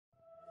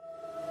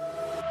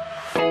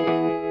In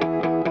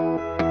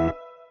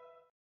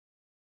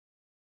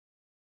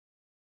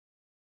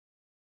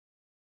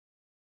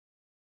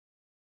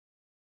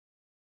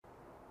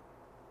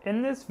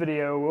this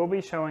video, we'll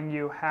be showing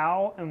you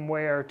how and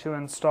where to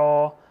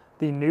install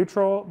the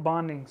neutral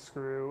bonding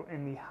screw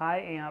in the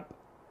High-Amp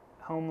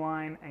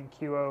Homeline and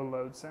QO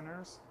load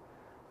centers.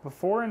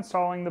 Before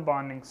installing the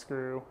bonding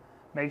screw,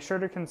 make sure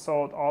to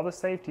consult all the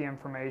safety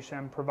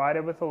information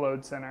provided with the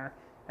load center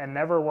and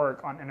never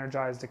work on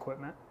energized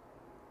equipment.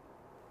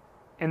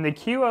 In the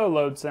QO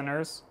load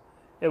centers,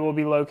 it will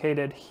be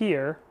located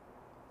here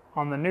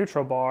on the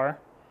neutral bar,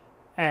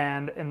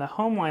 and in the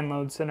Homeline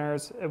load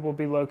centers, it will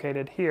be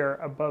located here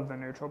above the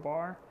neutral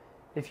bar.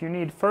 If you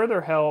need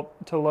further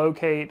help to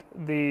locate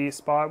the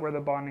spot where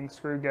the bonding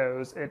screw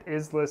goes, it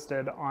is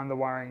listed on the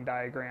wiring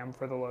diagram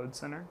for the load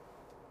center.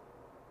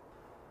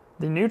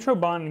 The neutral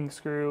bonding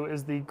screw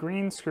is the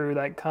green screw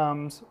that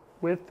comes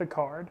with the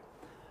card.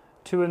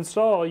 To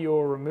install, you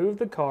will remove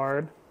the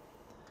card,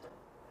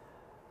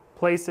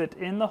 place it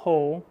in the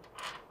hole,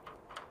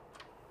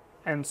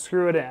 and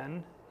screw it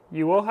in.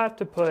 You will have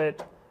to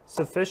put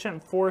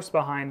sufficient force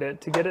behind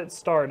it to get it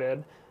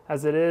started,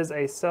 as it is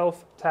a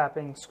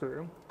self-tapping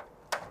screw.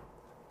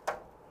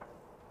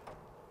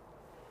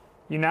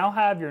 You now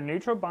have your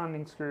neutral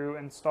bonding screw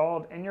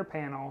installed in your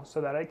panel so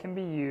that it can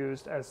be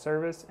used as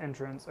service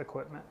entrance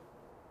equipment.